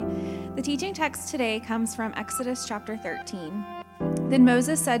The teaching text today comes from Exodus chapter 13. Then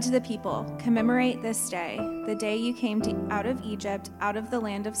Moses said to the people, "Commemorate this day, the day you came out of Egypt, out of the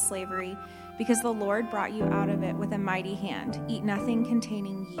land of slavery, because the Lord brought you out of it with a mighty hand. Eat nothing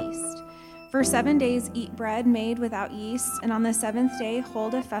containing yeast. For 7 days eat bread made without yeast, and on the seventh day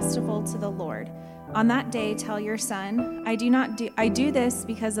hold a festival to the Lord. On that day tell your son, I do this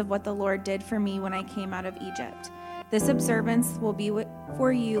because of what the Lord did for me when I came out of Egypt. This observance will be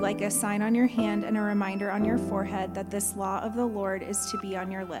for you like a sign on your hand and a reminder on your forehead that this law of the Lord is to be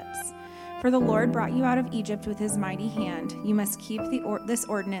on your lips. For the Lord brought you out of Egypt with his mighty hand. You must keep this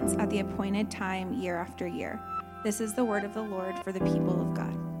ordinance at the appointed time year after year." This is the word of the Lord for the people of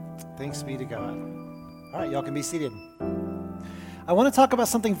God. Thanks be to God. All right, y'all can be seated. I want to talk about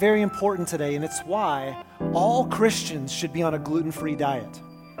something very important today, and it's why all Christians should be on a gluten-free diet.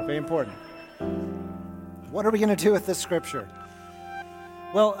 Very important. What are we going to do with this scripture?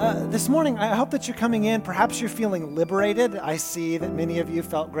 Well, this morning, I hope that you're coming in. Perhaps you're feeling liberated. I see that many of you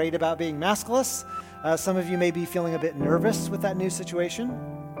felt great about being maskless. Some of you may be feeling a bit nervous with that new situation.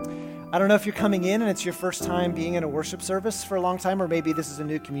 I don't know if you're coming in and it's your first time being in a worship service for a long time, or maybe this is a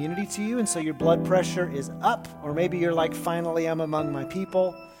new community to you, and so your blood pressure is up, or maybe you're like, finally, I'm among my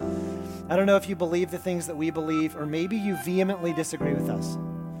people. I don't know if you believe the things that we believe, or maybe you vehemently disagree with us.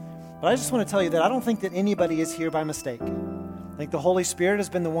 But I just want to tell you that I don't think that anybody is here by mistake. I think the Holy Spirit has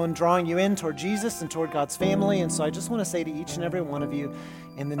been the one drawing you in toward Jesus and toward God's family, and so I just want to say to each and every one of you,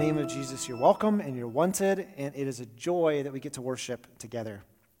 in the name of Jesus, you're welcome and you're wanted, and it is a joy that we get to worship together.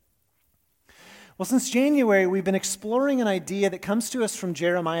 Well, since January, we've been exploring an idea that comes to us from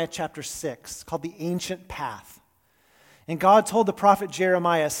Jeremiah chapter 6, called the ancient path. And God told the prophet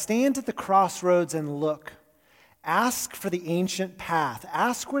Jeremiah, "Stand at the crossroads and look. Ask for the ancient path.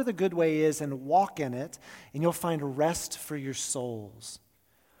 Ask where the good way is and walk in it, and you'll find rest for your souls."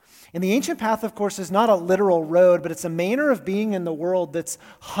 And the ancient path, of course, is not a literal road, but it's a manner of being in the world that's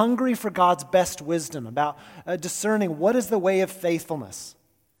hungry for God's best wisdom, about discerning what is the way of faithfulness.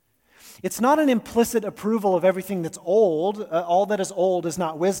 It's not an implicit approval of everything that's old. All that is old is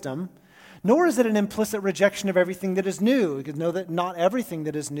not wisdom. Nor is it an implicit rejection of everything that is new. You can know that not everything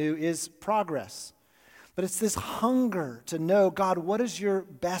that is new is progress. But it's this hunger to know, God, what is your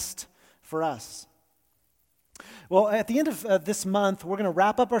best for us? Well, at the end of this month, we're going to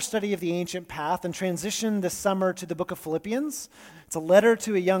wrap up our study of the ancient path and transition this summer to the book of Philippians. It's a letter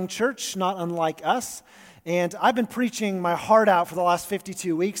to a young church, not unlike us. And I've been preaching my heart out for the last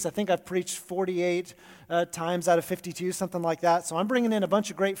 52 weeks. I think I've preached 48 times out of 52, something like that. So I'm bringing in a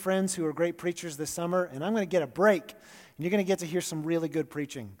bunch of great friends who are great preachers this summer, and I'm going to get a break. And you're going to get to hear some really good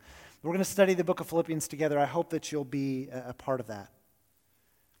preaching. We're going to study the book of Philippians together. I hope that you'll be a part of that.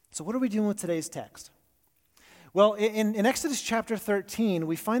 So what are we doing with today's text? Well, in Exodus chapter 13,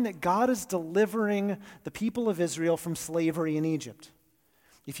 we find that God is delivering the people of Israel from slavery in Egypt.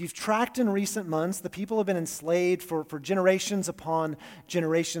 If you've tracked in recent months, the people have been enslaved for generations upon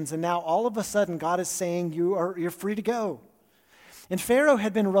generations, and now all of a sudden God is saying you're free to go. And Pharaoh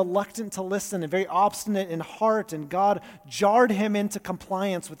had been reluctant to listen and very obstinate in heart, and God jarred him into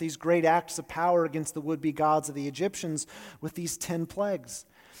compliance with these great acts of power against the would-be gods of the Egyptians with these 10 plagues.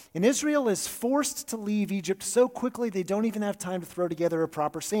 And Israel is forced to leave Egypt so quickly they don't even have time to throw together a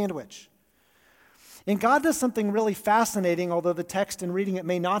proper sandwich. And God does something really fascinating, although the text in reading it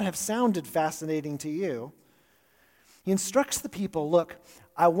may not have sounded fascinating to you. He instructs the people, look,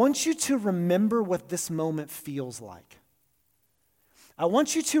 I want you to remember what this moment feels like. I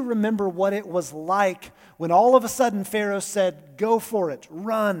want you to remember what it was like when all of a sudden Pharaoh said, go for it,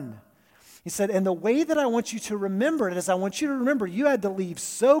 run. He said, and the way that I want you to remember it is I want you to remember you had to leave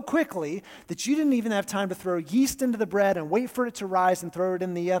so quickly that you didn't even have time to throw yeast into the bread and wait for it to rise and throw it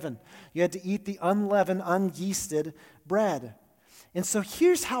in the oven. You had to eat the unleavened, unyeasted bread. And so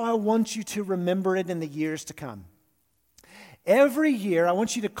here's how I want you to remember it in the years to come. Every year, I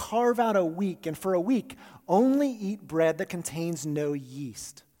want you to carve out a week, and for a week, only eat bread that contains no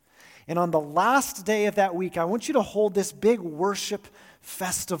yeast. And on the last day of that week, I want you to hold this big worship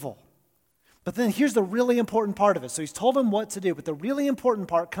festival. But then here's the really important part of it. So he's told them what to do, but the really important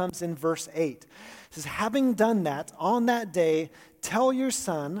part comes in verse 8. It says, having done that, on that day, tell your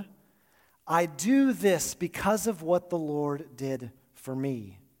son, I do this because of what the Lord did for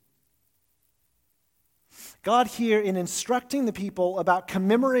me. God here, in instructing the people about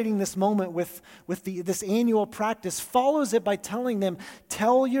commemorating this moment with this annual practice, follows it by telling them,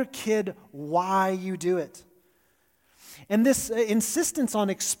 tell your kid why you do it. And this insistence on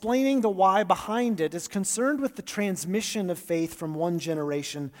explaining the why behind it is concerned with the transmission of faith from one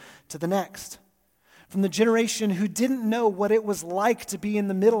generation to the next. from the generation who didn't know what it was like to be in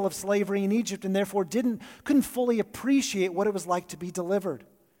the middle of slavery in Egypt and therefore couldn't fully appreciate what it was like to be delivered.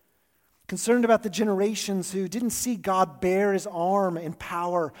 Concerned about the generations who didn't see God bear his arm in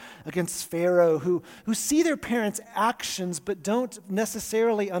power against Pharaoh, who see their parents' actions but don't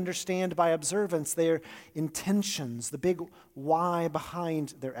necessarily understand by observance their intentions, the big why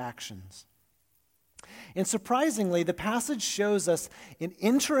behind their actions. And surprisingly, the passage shows us an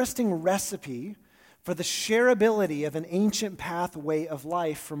interesting recipe for the shareability of an ancient pathway of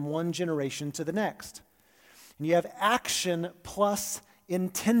life from one generation to the next. And you have action plus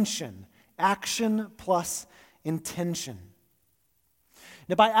intention. Action plus intention.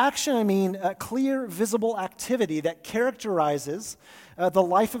 Now, by action, I mean a clear, visible activity that characterizes the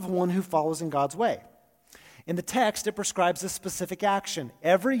life of one who follows in God's way. In the text, it prescribes a specific action.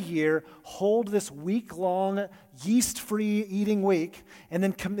 Every year, hold this week-long, yeast-free eating week, and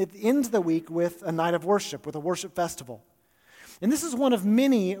then end the week with a night of worship, with a worship festival. And this is one of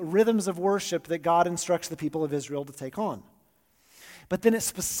many rhythms of worship that God instructs the people of Israel to take on. But then it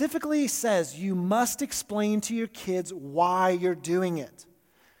specifically says you must explain to your kids why you're doing it.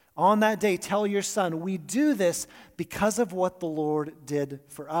 On that day, tell your son, we do this because of what the Lord did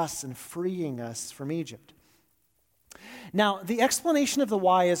for us in freeing us from Egypt. Now, the explanation of the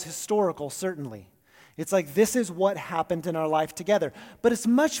why is historical, certainly. It's like this is what happened in our life together. But it's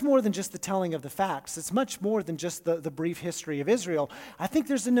much more than just the telling of the facts. It's much more than just the brief history of Israel. I think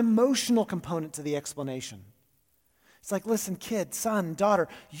there's an emotional component to the explanation. It's like, listen, kid, son, daughter,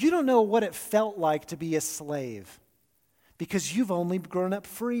 you don't know what it felt like to be a slave because you've only grown up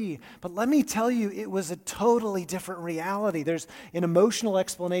free. But let me tell you, it was a totally different reality. There's an emotional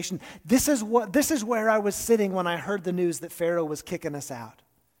explanation. This is where I was sitting when I heard the news that Pharaoh was kicking us out.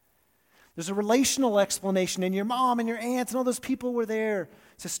 There's a relational explanation, and your mom and your aunts and all those people were there.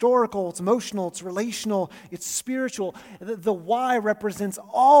 It's historical, it's emotional, it's relational, it's spiritual. The why represents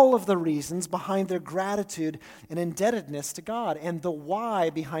all of the reasons behind their gratitude and indebtedness to God. And the why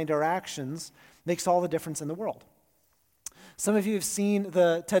behind our actions makes all the difference in the world. Some of you have seen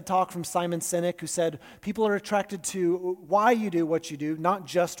the TED Talk from Simon Sinek, who said, people are attracted to why you do what you do, not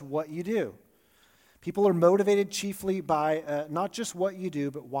just what you do. People are motivated chiefly by not just what you do,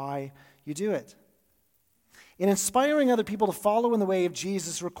 but why you do it. And inspiring other people to follow in the way of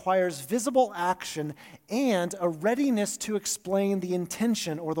Jesus requires visible action and a readiness to explain the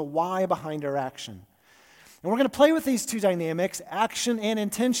intention or the why behind our action. And we're going to play with these two dynamics, action and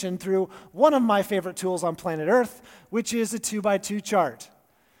intention, through one of my favorite tools on planet Earth, which is a 2x2 chart.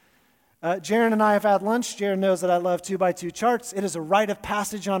 Jaron and I have had lunch. Jaron knows that I love 2x2 charts. It is a rite of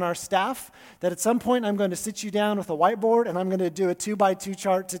passage on our staff that at some point I'm going to sit you down with a whiteboard and I'm going to do a 2x2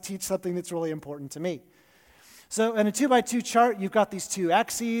 chart to teach something that's really important to me. So in a 2x2 chart, you've got these two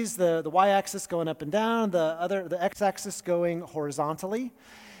axes, the y-axis going up and down, the x-axis going horizontally.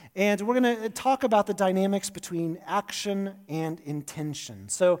 And we're going to talk about the dynamics between action and intention.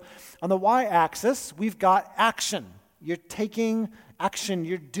 So on the y-axis, we've got action. You're taking action,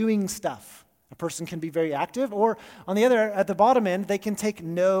 you're doing stuff. A person can be very active, or on the other, at the bottom end, they can take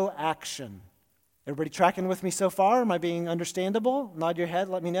no action. Everybody tracking with me so far? Am I being understandable? Nod your head,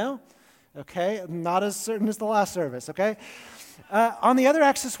 let me know. Okay, I'm not as certain as the last service, okay? On the other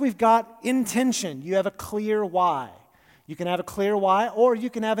axis, we've got intention. You have a clear why. You can have a clear why, or you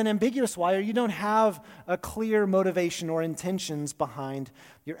can have an ambiguous why, or you don't have a clear motivation or intentions behind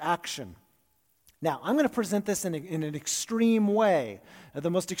your action. Now, I'm going to present this in an extreme way, the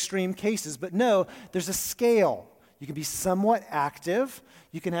most extreme cases, but no, there's a scale. You can be somewhat active,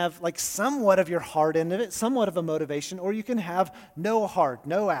 you can have like somewhat of your heart into it, somewhat of a motivation, or you can have no heart,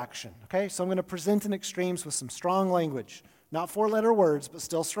 no action, okay? So I'm going to present in extremes with some strong language, not four-letter words, but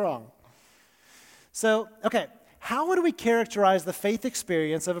still strong. So, okay. How would we characterize the faith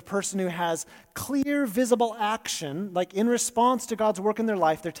experience of a person who has clear, visible action, like in response to God's work in their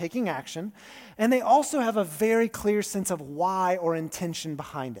life, they're taking action, and they also have a very clear sense of why or intention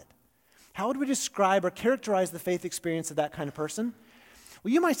behind it? How would we describe or characterize the faith experience of that kind of person?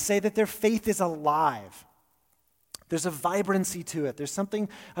 Well, you might say that their faith is alive. There's a vibrancy to it. There's something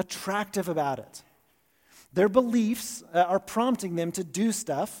attractive about it. Their beliefs are prompting them to do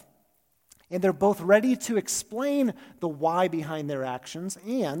stuff, and they're both ready to explain the why behind their actions,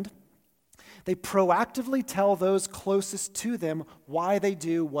 and they proactively tell those closest to them why they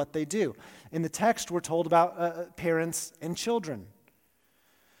do what they do. In the text, we're told about parents and children.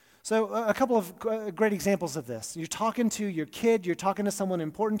 So a couple of great examples of this. You're talking to your kid, you're talking to someone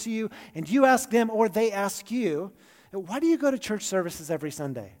important to you, and you ask them or they ask you, why do you go to church services every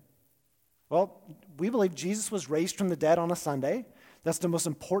Sunday? Well, we believe Jesus was raised from the dead on a Sunday. That's the most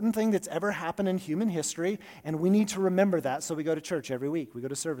important thing that's ever happened in human history, and we need to remember that, so we go to church every week. We go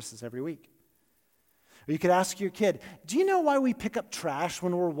to services every week. Or you could ask your kid, do you know why we pick up trash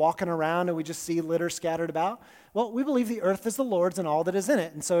when we're walking around and we just see litter scattered about? Well, we believe the earth is the Lord's and all that is in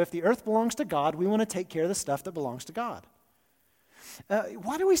it, and so if the earth belongs to God, we want to take care of the stuff that belongs to God.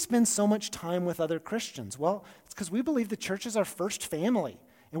 Why do we spend so much time with other Christians? Well, it's because we believe the church is our first family.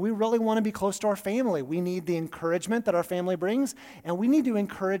 And we really want to be close to our family. We need the encouragement that our family brings, and we need to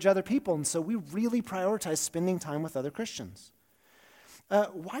encourage other people. And so we really prioritize spending time with other Christians.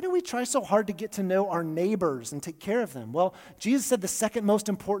 Why do we try so hard to get to know our neighbors and take care of them? Well, Jesus said the second most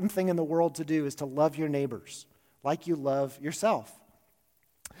important thing in the world to do is to love your neighbors like you love yourself.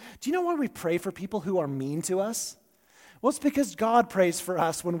 Do you know why we pray for people who are mean to us? Well, it's because God prays for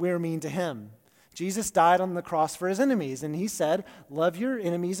us when we're mean to him. Jesus died on the cross for his enemies, and he said, love your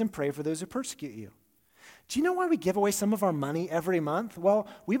enemies and pray for those who persecute you. Do you know why we give away some of our money every month? Well,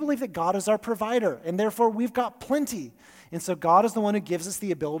 we believe that God is our provider, and therefore we've got plenty. And so God is the one who gives us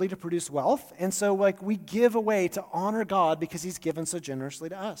the ability to produce wealth, and so we give away to honor God because he's given so generously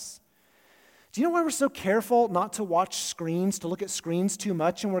to us. Do you know why we're so careful not to watch screens, to look at screens too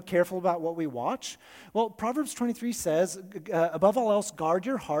much, and we're careful about what we watch? Well, Proverbs 23 says, above all else, guard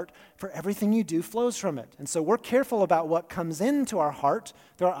your heart, for everything you do flows from it. And so we're careful about what comes into our heart,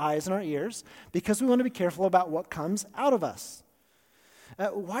 through our eyes and our ears, because we want to be careful about what comes out of us.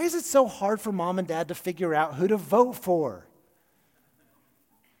 Why is it so hard for mom and dad to figure out who to vote for?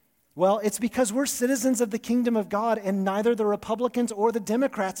 Well, it's because we're citizens of the kingdom of God, and neither the Republicans or the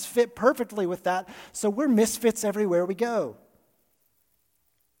Democrats fit perfectly with that, so we're misfits everywhere we go.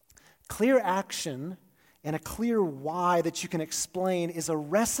 Clear action and a clear why that you can explain is a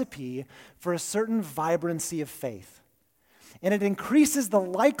recipe for a certain vibrancy of faith. And it increases the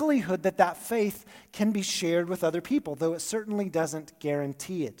likelihood that that faith can be shared with other people, though it certainly doesn't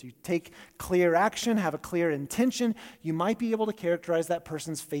guarantee it. You take clear action, have a clear intention, you might be able to characterize that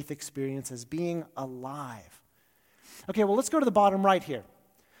person's faith experience as being alive. Okay, well, let's go to the bottom right here.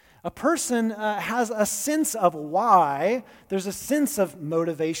 A person has a sense of why, there's a sense of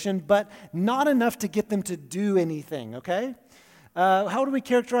motivation, but not enough to get them to do anything, okay? How do we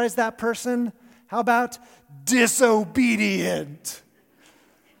characterize that person? How about disobedient?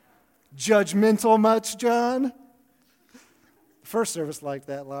 Judgmental much, John? First service liked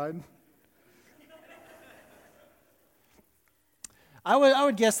that line. I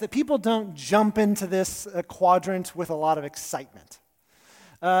would guess that people don't jump into this quadrant with a lot of excitement.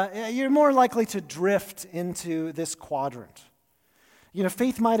 You're more likely to drift into this quadrant. You know,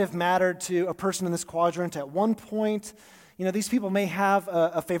 faith might have mattered to a person in this quadrant at one point. You know, these people may have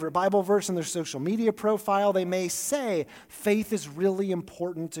a favorite Bible verse in their social media profile. They may say, faith is really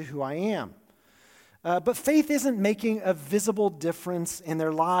important to who I am. But faith isn't making a visible difference in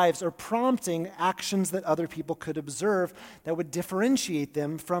their lives or prompting actions that other people could observe that would differentiate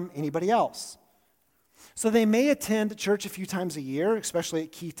them from anybody else. So they may attend church a few times a year, especially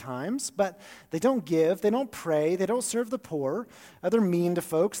at key times, but they don't give, they don't pray, they don't serve the poor, they're mean to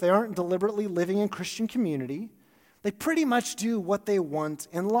folks, they aren't deliberately living in Christian community. They pretty much do what they want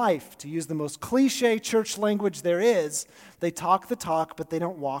in life. To use the most cliche church language there is, they talk the talk, but they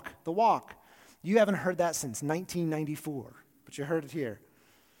don't walk the walk. You haven't heard that since 1994, but you heard it here.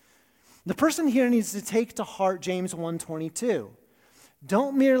 The person here needs to take to heart James 1:22.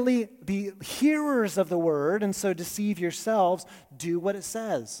 Don't merely be hearers of the word and so deceive yourselves. Do what it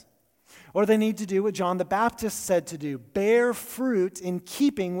says. Or they need to do what John the Baptist said to do, bear fruit in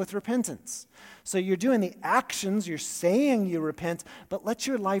keeping with repentance. So you're doing the actions, you're saying you repent, but let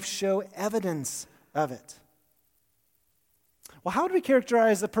your life show evidence of it. Well, how do we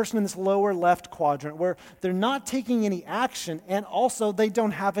characterize the person in this lower left quadrant where they're not taking any action and also they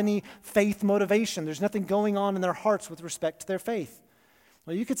don't have any faith motivation? There's nothing going on in their hearts with respect to their faith.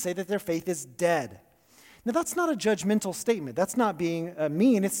 Well, you could say that their faith is dead. Now, that's not a judgmental statement. That's not being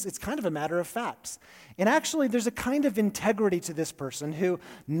mean. It's kind of a matter of facts. And actually, there's a kind of integrity to this person who,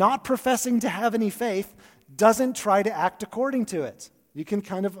 not professing to have any faith, doesn't try to act according to it. You can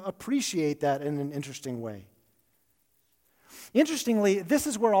kind of appreciate that in an interesting way. Interestingly, this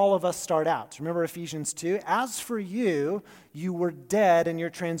is where all of us start out. Remember Ephesians 2? As for you, you were dead in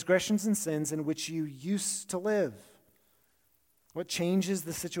your transgressions and sins in which you used to live. What changes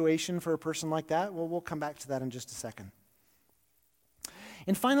the situation for a person like that? Well, we'll come back to that in just a second.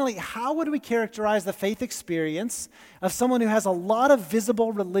 And finally, how would we characterize the faith experience of someone who has a lot of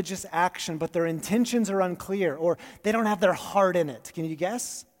visible religious action, but their intentions are unclear, or they don't have their heart in it? Can you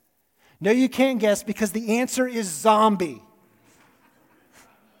guess? No, you can't guess, because the answer is zombie.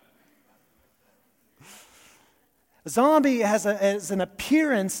 A zombie has an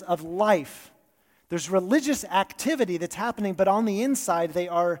appearance of life. There's religious activity that's happening, but on the inside, they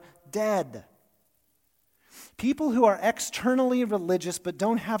are dead. People who are externally religious but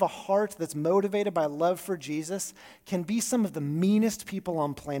don't have a heart that's motivated by love for Jesus can be some of the meanest people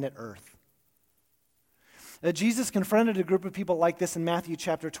on planet Earth. Jesus confronted a group of people like this in Matthew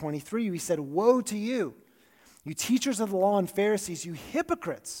chapter 23. He said, "Woe to you, you teachers of the law and Pharisees, you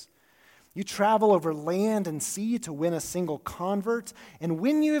hypocrites! You travel over land and sea to win a single convert, and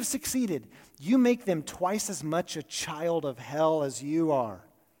when you have succeeded, you make them twice as much a child of hell as you are."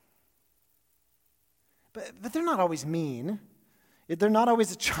 But they're not always mean. They're not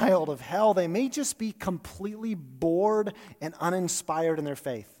always a child of hell. They may just be completely bored and uninspired in their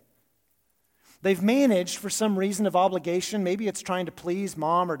faith. They've managed, for some reason of obligation, maybe it's trying to please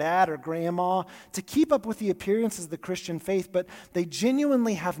mom or dad or grandma, to keep up with the appearances of the Christian faith, but they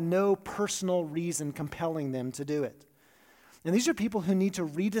genuinely have no personal reason compelling them to do it. And these are people who need to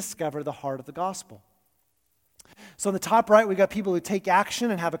rediscover the heart of the gospel. So on the top right, we've got people who take action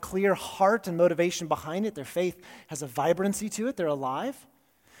and have a clear heart and motivation behind it. Their faith has a vibrancy to it. They're alive.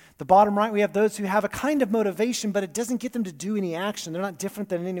 The bottom right, we have those who have a kind of motivation, but it doesn't get them to do any action. They're not different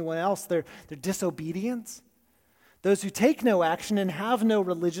than anyone else. They're disobedient. Those who take no action and have no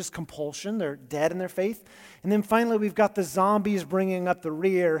religious compulsion, they're dead in their faith. And then finally, we've got the zombies bringing up the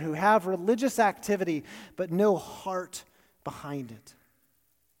rear who have religious activity, but no heart behind it.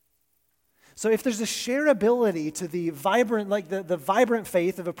 So if there's a shareability to the vibrant, like the vibrant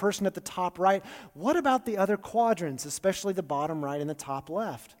faith of a person at the top right, what about the other quadrants, especially the bottom right and the top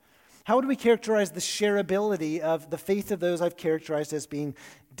left? How would we characterize the shareability of the faith of those I've characterized as being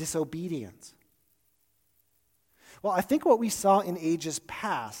disobedient? Well, I think what we saw in ages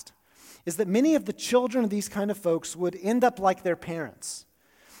past is that many of the children of these kind of folks would end up like their parents,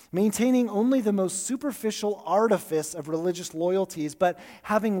 maintaining only the most superficial artifice of religious loyalties, but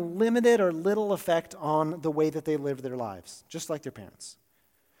having limited or little effect on the way that they live their lives, just like their parents.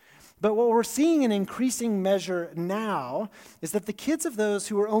 But what we're seeing in increasing measure now is that the kids of those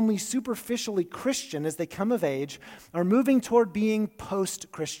who are only superficially Christian as they come of age are moving toward being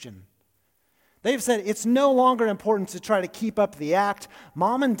post-Christian. They've said it's no longer important to try to keep up the act.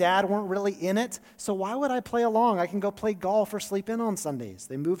 Mom and dad weren't really in it, so why would I play along? I can go play golf or sleep in on Sundays.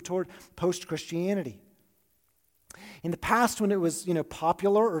 They move toward post-Christianity. In the past, when it was,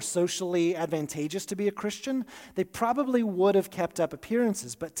 popular or socially advantageous to be a Christian, they probably would have kept up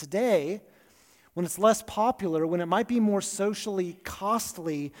appearances. But today, when it's less popular, when it might be more socially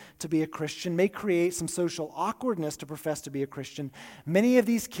costly to be a Christian, may create some social awkwardness to profess to be a Christian, many of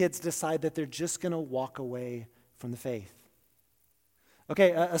these kids decide that they're just going to walk away from the faith.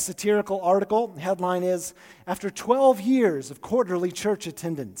 Okay, a satirical article, headline is, "After 12 years of quarterly church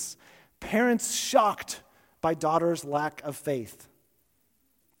attendance, parents shocked by daughter's lack of faith."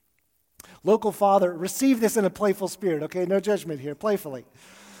 Local father, receive this in a playful spirit, okay? No judgment here, playfully.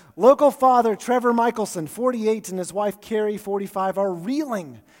 Local father Trevor Michelson, 48, and his wife Carrie, 45, are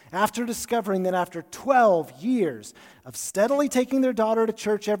reeling after discovering that after 12 years of steadily taking their daughter to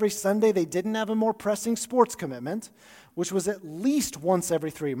church every Sunday, they didn't have a more pressing sports commitment, which was at least once every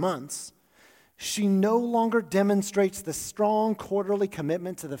 3 months. She no longer demonstrates the strong quarterly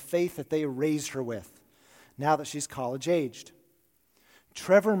commitment to the faith that they raised her with, now that she's college-aged.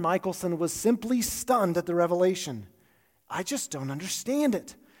 Trevor Michelson was simply stunned at the revelation. "I just don't understand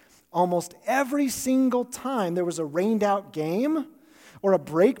it. Almost every single time there was a rained-out game or a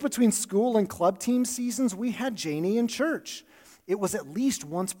break between school and club team seasons, we had Janie in church. It was at least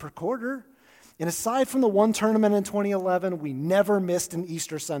once per quarter. And aside from the one tournament in 2011, we never missed an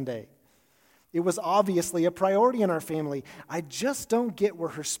Easter Sunday. It was obviously a priority in our family. I just don't get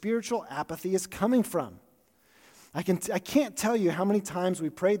where her spiritual apathy is coming from. I can't tell you how many times we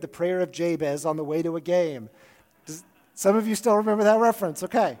prayed the prayer of Jabez on the way to a game." Some of you still remember that reference,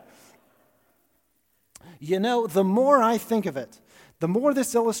 okay. The more I think of it, the more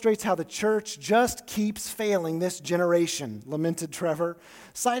this illustrates how the church just keeps failing this generation, lamented Trevor,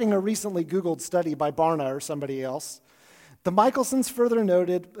 citing a recently Googled study by Barna or somebody else. The Michelsons further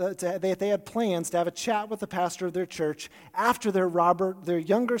noted that they had plans to have a chat with the pastor of their church after their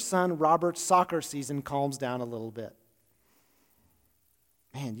younger son Robert's soccer season calms down a little bit.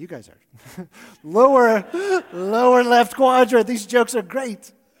 Man, you guys are lower left quadrant. These jokes are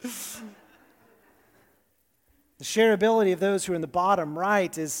great. The shareability of those who are in the bottom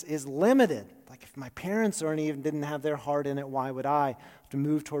right is limited. Like, if my parents didn't have their heart in it, why would I have to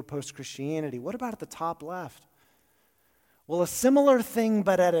move toward post-Christianity? What about at the top left? Well, a similar thing,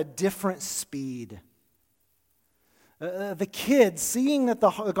 but at a different speed. The kids, seeing that the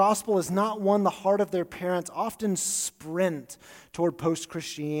gospel has not won the heart of their parents, often sprint toward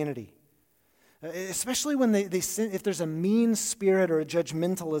post-Christianity. Especially when if there's a mean spirit or a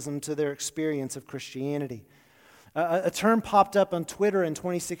judgmentalism to their experience of Christianity. A term popped up on Twitter in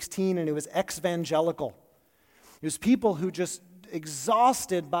 2016, and it was ex-evangelical. It was people who just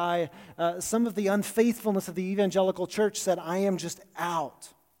exhausted by some of the unfaithfulness of the evangelical church said, I am just out.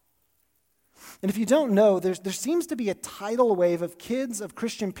 And if you don't know, there seems to be a tidal wave of kids of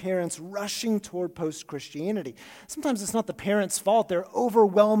Christian parents rushing toward post-Christianity. Sometimes it's not the parents' fault. There are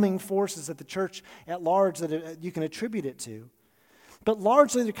overwhelming forces at the church at large that you can attribute it to. But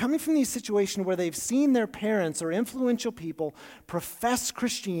largely, they're coming from these situations where they've seen their parents or influential people profess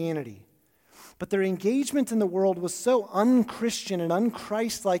Christianity, but their engagement in the world was so un-Christian and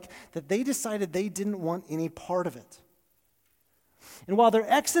un-Christ-like that they decided they didn't want any part of it. And while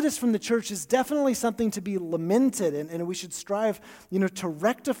their exodus from the church is definitely something to be lamented, and we should strive, to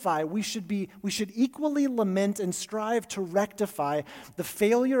rectify, we should equally lament and strive to rectify the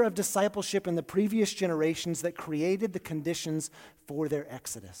failure of discipleship in the previous generations that created the conditions for their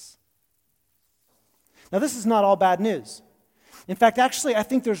exodus. Now, this is not all bad news. In fact, actually, I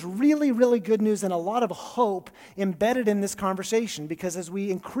think there's really, really good news and a lot of hope embedded in this conversation, because as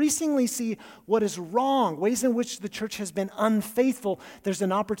we increasingly see what is wrong, ways in which the church has been unfaithful, there's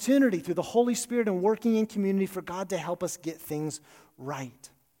an opportunity through the Holy Spirit and working in community for God to help us get things right.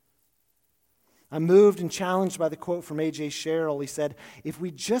 I'm moved and challenged by the quote from A.J. Sherrill. He said, if we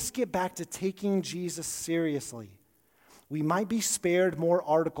just get back to taking Jesus seriously, we might be spared more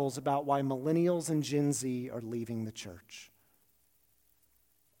articles about why millennials and Gen Z are leaving the church.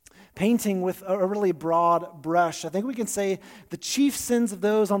 Painting with a really broad brush, I think we can say the chief sins of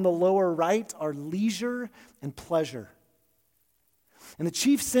those on the lower right are leisure and pleasure. And the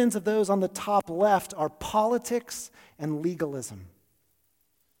chief sins of those on the top left are politics and legalism.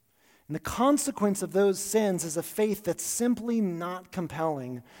 And the consequence of those sins is a faith that's simply not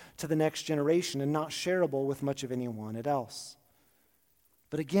compelling to the next generation and not shareable with much of anyone else.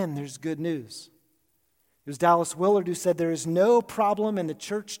 But again, there's good news. It was Dallas Willard who said, there is no problem in the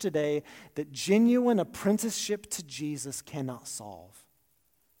church today that genuine apprenticeship to Jesus cannot solve.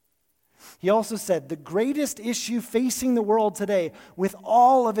 He also said, the greatest issue facing the world today, with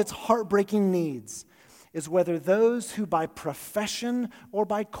all of its heartbreaking needs, is whether those who by profession or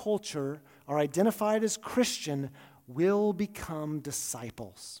by culture are identified as Christian will become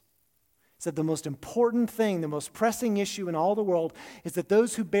disciples. He said the most important thing, the most pressing issue in all the world is that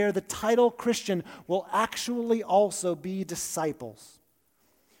those who bear the title Christian will actually also be disciples.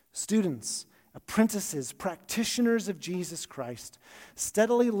 Students, apprentices, practitioners of Jesus Christ,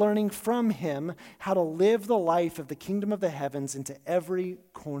 steadily learning from him how to live the life of the kingdom of the heavens into every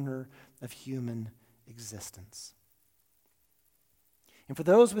corner of human existence. And for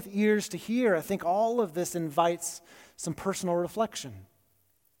those with ears to hear, I think all of this invites some personal reflection.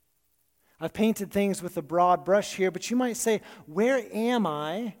 I've painted things with a broad brush here, but you might say, where am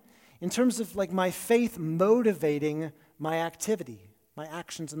I in terms of my faith motivating my activity, my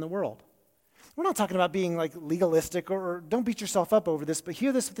actions in the world? We're not talking about being legalistic or don't beat yourself up over this, but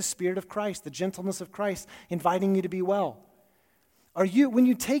hear this with the Spirit of Christ, the gentleness of Christ, inviting you to be well. When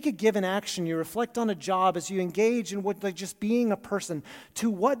you take a given action, you reflect on a job, as you engage in just being a person,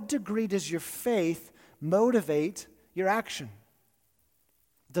 to what degree does your faith motivate your action?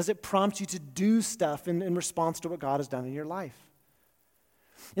 Does it prompt you to do stuff in response to what God has done in your life?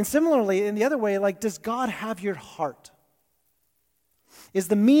 And similarly, in the other way, does God have your heart? Is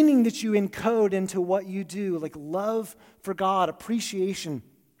the meaning that you encode into what you do, love for God, appreciation,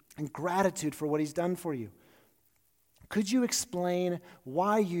 and gratitude for what he's done for you? Could you explain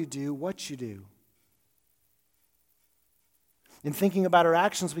why you do what you do? In thinking about our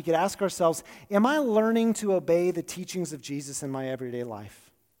actions, we could ask ourselves, am I learning to obey the teachings of Jesus in my everyday life?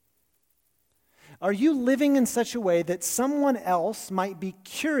 Are you living in such a way that someone else might be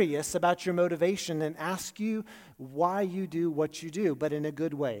curious about your motivation and ask you why you do what you do, but in a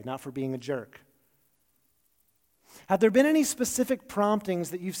good way, not for being a jerk? Have there been any specific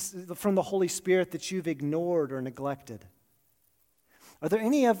promptings from the Holy Spirit that you've ignored or neglected? Are there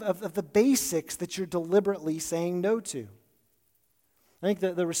any of the basics that you're deliberately saying no to? I think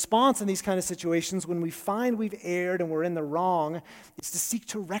the response in these kind of situations, when we find we've erred and we're in the wrong, is to seek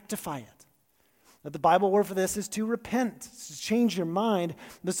to rectify it. The Bible word for this is to repent, it's to change your mind,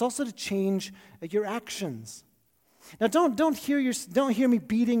 but it's also to change your actions. Now, don't hear me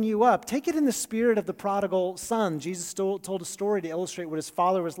beating you up. Take it in the spirit of the prodigal son. Jesus told a story to illustrate what his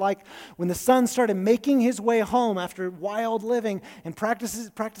father was like when the son started making his way home after wild living and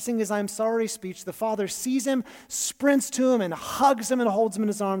practicing his "I'm sorry" speech. The father sees him, sprints to him, and hugs him and holds him in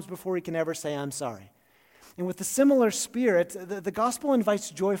his arms before he can ever say "I'm sorry." And with the similar spirit, the gospel invites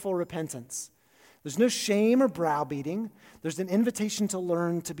joyful repentance. There's no shame or browbeating. There's an invitation to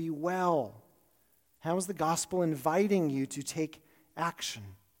learn to be well. How is the gospel inviting you to take action?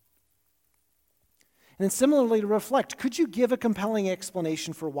 And then similarly to reflect, could you give a compelling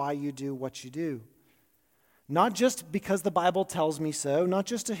explanation for why you do what you do? Not just because the Bible tells me so, not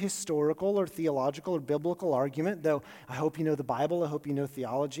just a historical or theological or biblical argument, though I hope you know the Bible, I hope you know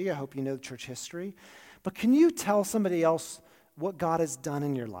theology, I hope you know church history, but can you tell somebody else what God has done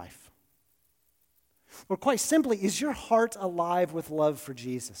in your life? Or quite simply, is your heart alive with love for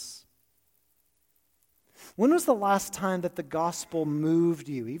Jesus? When was the last time that the gospel moved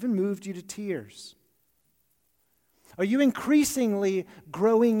you, even moved you to tears? Are you increasingly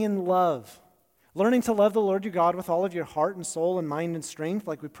growing in love, learning to love the Lord your God with all of your heart and soul and mind and strength,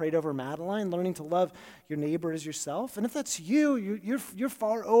 like we prayed over Madeline, learning to love your neighbor as yourself? And if that's you're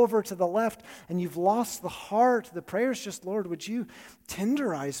far over to the left and you've lost the heart, the prayer is just, Lord, would you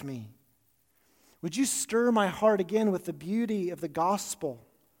tenderize me? Would you stir my heart again with the beauty of the gospel?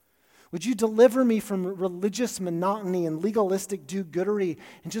 Would you deliver me from religious monotony and legalistic do-goodery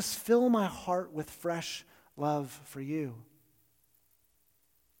and just fill my heart with fresh love for you?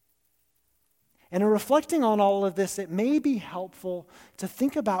 And in reflecting on all of this, it may be helpful to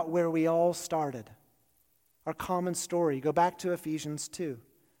think about where we all started, our common story. Go back to Ephesians 2.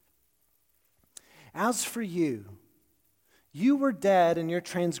 As for you, you were dead in your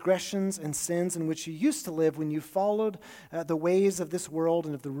transgressions and sins in which you used to live when you followed the ways of this world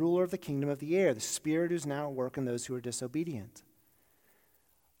and of the ruler of the kingdom of the air, the spirit who's now at work in those who are disobedient.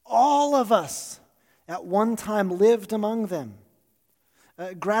 All of us at one time lived among them,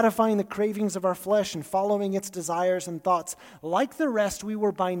 gratifying the cravings of our flesh and following its desires and thoughts. Like the rest, we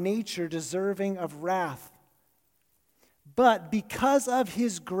were by nature deserving of wrath. But because of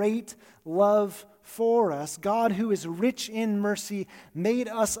his great love for us, God, who is rich in mercy, made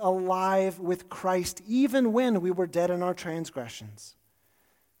us alive with Christ even when we were dead in our transgressions.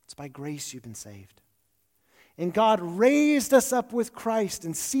 It's by grace you've been saved. And God raised us up with Christ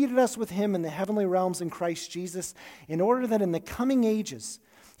and seated us with him in the heavenly realms in Christ Jesus, in order that in the coming ages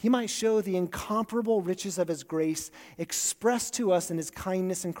he might show the incomparable riches of his grace expressed to us in his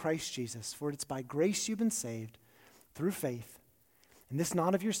kindness in Christ Jesus. For it's by grace you've been saved, through faith. And this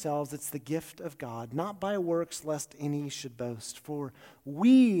not of yourselves, it's the gift of God, not by works, lest any should boast. For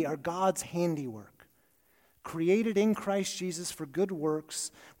we are God's handiwork, created in Christ Jesus for good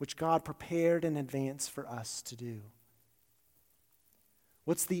works, which God prepared in advance for us to do.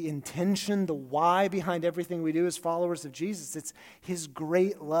 What's the intention, the why behind everything we do as followers of Jesus? It's his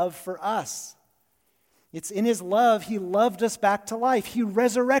great love for us. It's in his love, he loved us back to life. He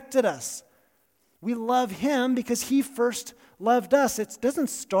resurrected us. We love him because he first loved us. It doesn't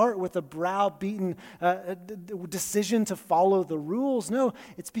start with a browbeaten decision to follow the rules. No,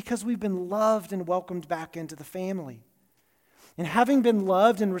 it's because we've been loved and welcomed back into the family. And having been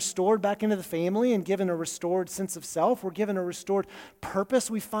loved and restored back into the family and given a restored sense of self, we're given a restored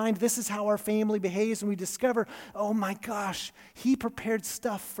purpose. We find this is how our family behaves, and we discover, oh my gosh, he prepared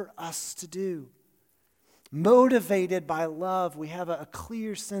stuff for us to do. Motivated by love, we have a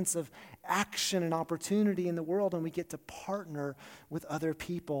clear sense of action and opportunity in the world, and we get to partner with other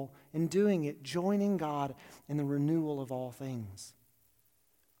people in doing it, joining God in the renewal of all things.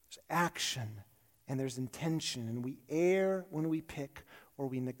 There's action and there's intention, and we err when we pick or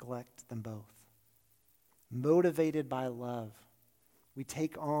we neglect them both. Motivated by love, we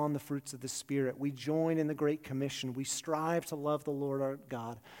take on the fruits of the Spirit. We join in the Great Commission. We strive to love the Lord our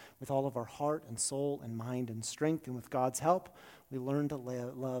God with all of our heart and soul and mind and strength. And with God's help, we learn to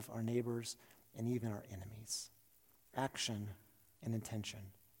love our neighbors and even our enemies. Action and intention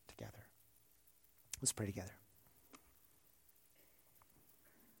together. Let's pray together.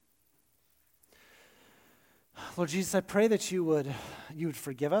 Lord Jesus, I pray that you would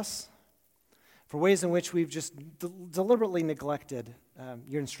forgive us for ways in which we've just deliberately neglected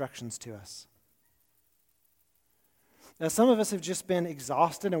your instructions to us. Now, some of us have just been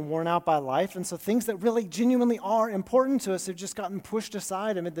exhausted and worn out by life, and so things that really genuinely are important to us have just gotten pushed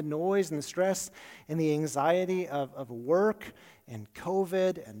aside amid the noise and the stress and the anxiety of work and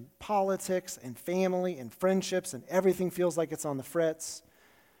COVID and politics and family and friendships, and everything feels like it's on the fritz.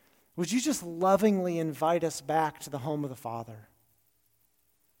 Would you just lovingly invite us back to the home of the Father?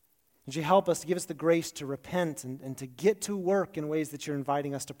 Would you help us, give us the grace to repent and to get to work in ways that you're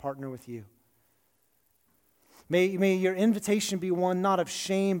inviting us to partner with you. May your invitation be one not of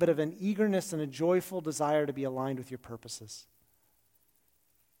shame, but of an eagerness and a joyful desire to be aligned with your purposes.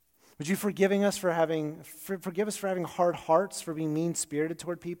 Would you forgive us for having hard hearts, for being mean-spirited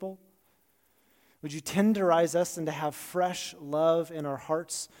toward people? Would you tenderize us and to have fresh love in our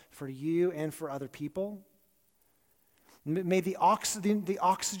hearts for you and for other people? May the oxygen,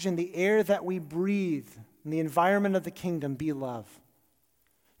 the air that we breathe, and the environment of the kingdom be love.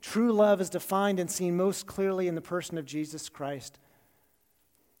 True love is defined and seen most clearly in the person of Jesus Christ,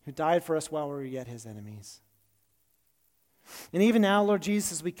 who died for us while we were yet his enemies. And even now, Lord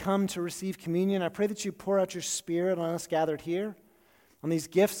Jesus, as we come to receive communion, I pray that you pour out your Spirit on us gathered here, on these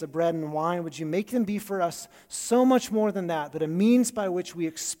gifts of bread and wine. Would you make them be for us so much more than that, but a means by which we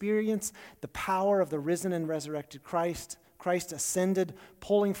experience the power of the risen and resurrected Christ, Christ ascended,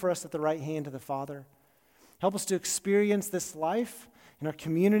 pulling for us at the right hand of the Father. Help us to experience this life in our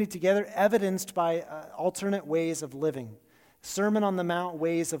community together, evidenced by alternate ways of living, Sermon on the Mount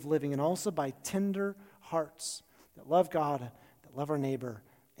ways of living, and also by tender hearts that love God, that love our neighbor,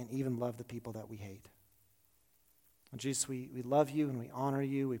 and even love the people that we hate. And Jesus, we love you and we honor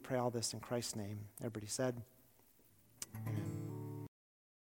you. We pray all this in Christ's name. Everybody said, amen.